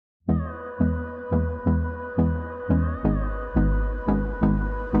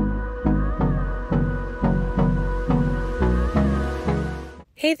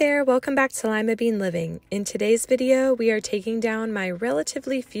Hey there, welcome back to Limabean Living. In today's video, we are taking down my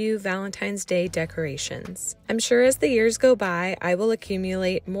relatively few Valentine's Day decorations. I'm sure as the years go by, I will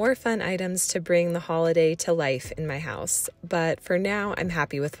accumulate more fun items to bring the holiday to life in my house, but for now, I'm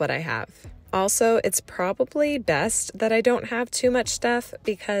happy with what I have. Also, it's probably best that I don't have too much stuff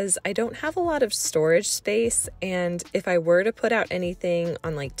because I don't have a lot of storage space, and if I were to put out anything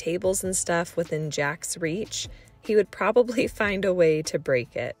on like tables and stuff within Jack's reach, he would probably find a way to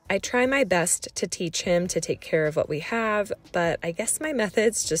break it. I try my best to teach him to take care of what we have, but I guess my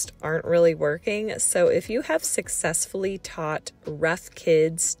methods just aren't really working. So if you have successfully taught rough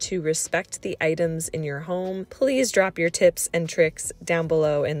kids to respect the items in your home, please drop your tips and tricks down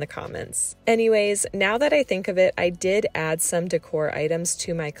below in the comments. Anyways, now that I think of it, I did add some decor items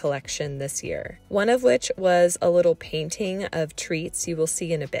to my collection this year. One of which was a little painting of treats you will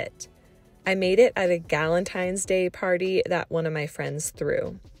see in a bit. I made it at a Valentine's Day party that one of my friends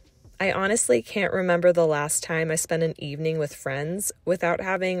threw. I honestly can't remember the last time I spent an evening with friends without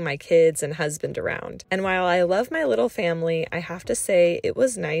having my kids and husband around. And while I love my little family, I have to say it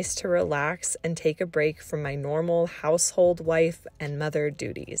was nice to relax and take a break from my normal household wife and mother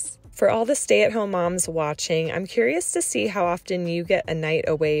duties. For all the stay-at-home moms watching, I'm curious to see how often you get a night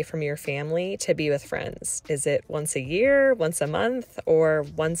away from your family to be with friends. Is it once a year, once a month, or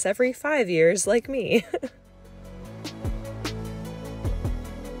once every 5 years like me?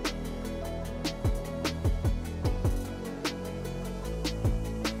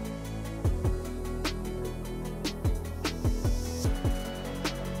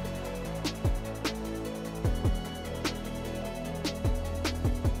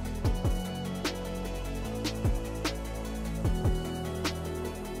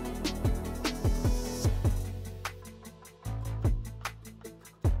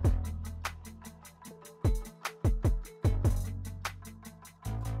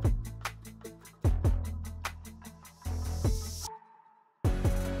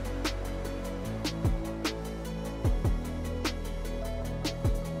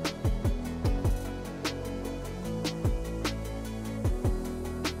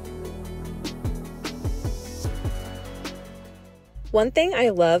 One thing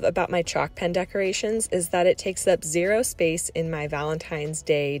I love about my chalk pen decorations is that it takes up zero space in my Valentine's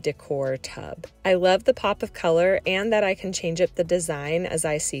Day decor tub. I love the pop of color and that I can change up the design as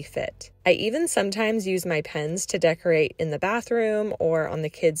I see fit. I even sometimes use my pens to decorate in the bathroom or on the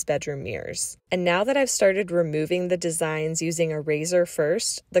kids' bedroom mirrors. And now that I've started removing the designs using a razor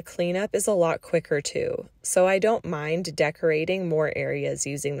first, the cleanup is a lot quicker too. So I don't mind decorating more areas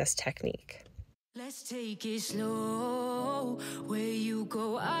using this technique. Let's take it slow. Where you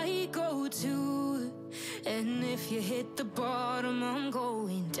go, I go too. And if you hit the bottom, I'm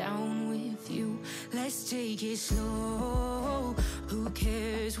going down with you. Let's take it slow. Who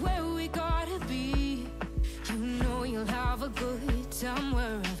cares where we gotta be? You know you'll have a good time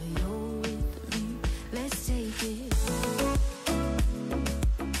wherever you're with me. Let's take it slow.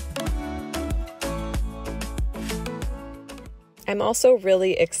 I'm also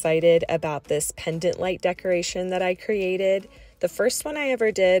really excited about this pendant light decoration that I created. The first one I ever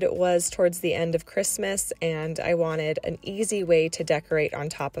did was towards the end of Christmas, and I wanted an easy way to decorate on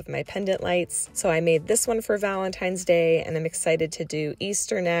top of my pendant lights. So I made this one for Valentine's Day, and I'm excited to do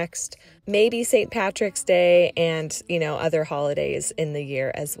Easter next, maybe St. Patrick's Day, and, other holidays in the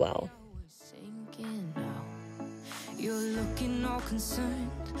year as well. You're looking all concerned,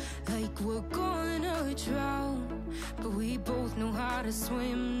 like we're gonna drown. But we both know how to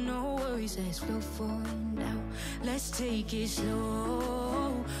swim, no worries, let's flow for now. Let's take it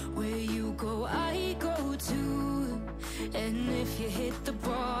slow. Where you go, I go too. And if you hit the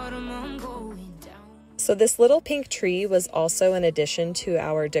bottom, I'm going down. So this little pink tree was also an addition to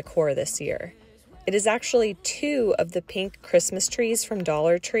our decor this year. It is actually 2 of the pink Christmas trees from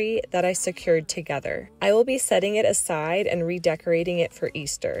Dollar Tree that I secured together. I will be setting it aside and redecorating it for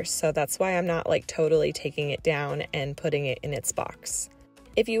Easter, so that's why I'm not totally taking it down and putting it in its box.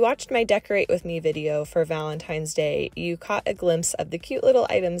 If you watched my Decorate With Me video for Valentine's Day, you caught a glimpse of the cute little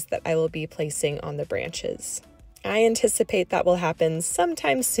items that I will be placing on the branches. I anticipate that will happen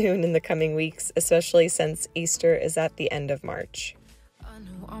sometime soon in the coming weeks, especially since Easter is at the end of March.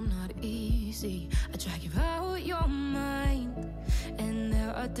 I'm not easy. I drag you out your mind. And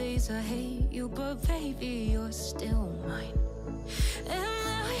there are days I hate you, but baby, you're still mine.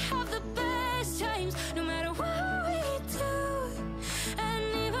 And we have the best times, no matter what we do. And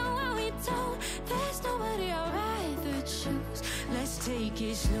even when we don't, there's nobody I'd rather choose. Let's take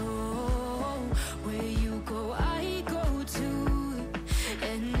it slow. Where you go, I go too.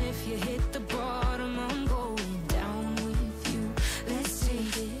 And if you hit the bottom, I'm going down with you. Let's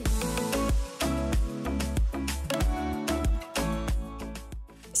take it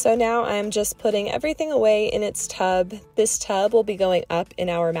So now I'm just putting everything away in its tub. This tub will be going up in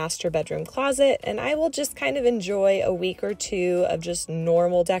our master bedroom closet, and I will just kind of enjoy a week or two of just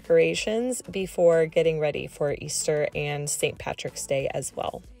normal decorations before getting ready for Easter and St. Patrick's Day as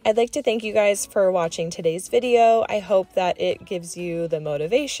well. I'd like to thank you guys for watching today's video. I hope that it gives you the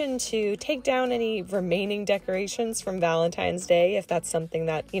motivation to take down any remaining decorations from Valentine's Day if that's something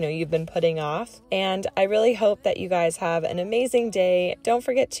that, you've been putting off. And I really hope that you guys have an amazing day. Don't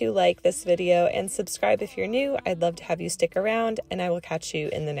forget to like this video and subscribe if you're new. I'd love to have you stick around, and I will catch you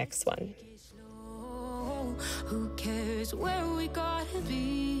in the next one. Who cares where we gotta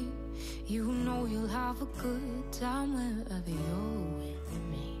be? You know you'll have a good time wherever you're with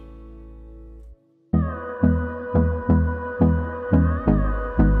me.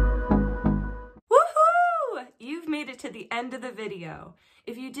 Woohoo! You've made it to the end of the video.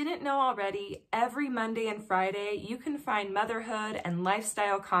 If you didn't know already, every Monday and Friday you can find motherhood and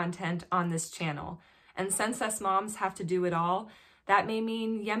lifestyle content on this channel. And since us moms have to do it all, that may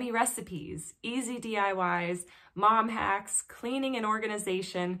mean yummy recipes, easy DIYs, mom hacks, cleaning and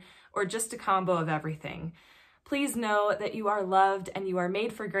organization, or just a combo of everything. Please know that you are loved and you are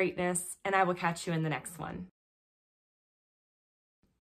made for greatness, and I will catch you in the next one.